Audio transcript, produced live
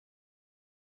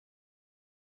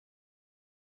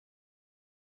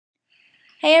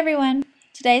Hey everyone!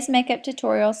 Today's makeup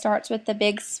tutorial starts with the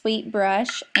big sweet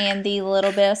brush and the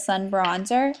little bit of sun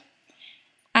bronzer.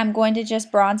 I'm going to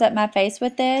just bronze up my face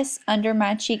with this under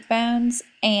my cheekbones,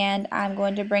 and I'm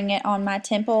going to bring it on my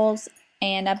temples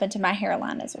and up into my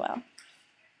hairline as well.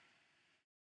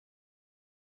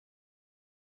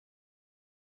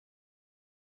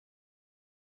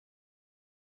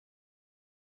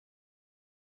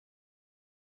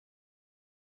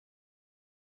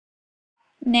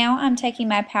 Now I'm taking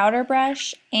my powder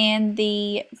brush and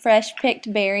the Fresh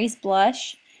Picked Berries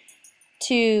blush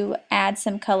to add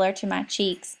some color to my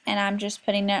cheeks, and I'm just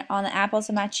putting it on the apples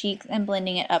of my cheeks and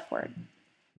blending it upward.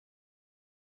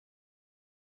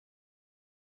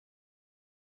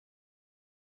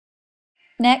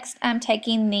 Next, I'm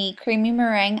taking the Creamy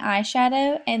Meringue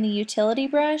eyeshadow and the utility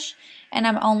brush, and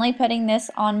I'm only putting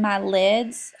this on my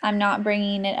lids. I'm not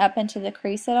bringing it up into the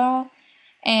crease at all,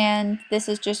 and this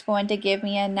is just going to give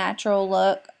me a natural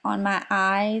look on my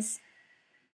eyes.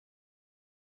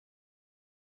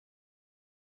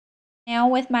 Now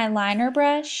with my liner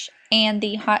brush and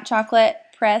the Hot Chocolate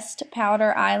Pressed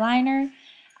Powder Eyeliner,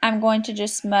 I'm going to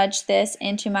just smudge this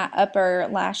into my upper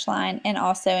lash line and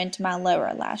also into my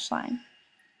lower lash line.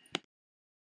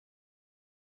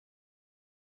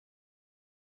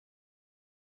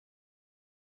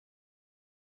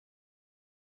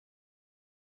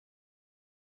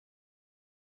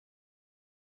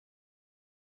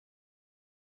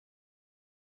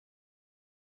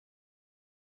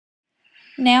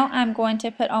 Now I'm going to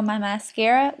put on my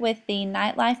mascara with the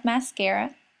Nightlife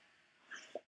mascara.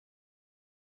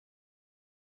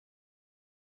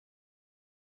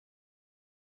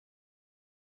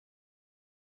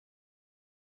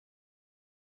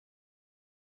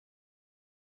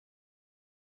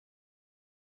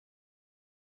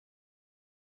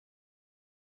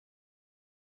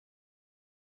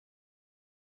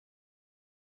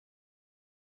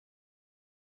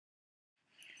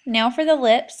 Now for the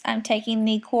lips, I'm taking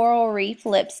the Coral Reef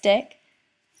lipstick.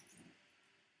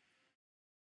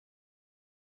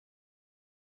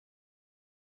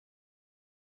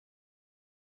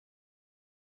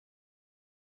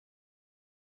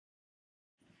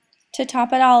 To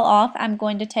top it all off, I'm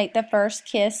going to take the First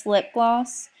Kiss lip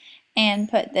gloss and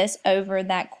put this over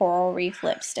that Coral Reef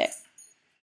lipstick.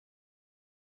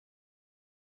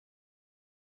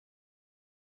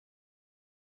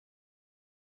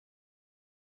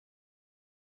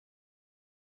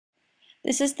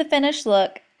 This is the finished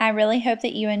look. I really hope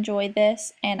that you enjoyed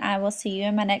this, and I will see you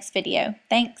in my next video.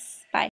 Thanks!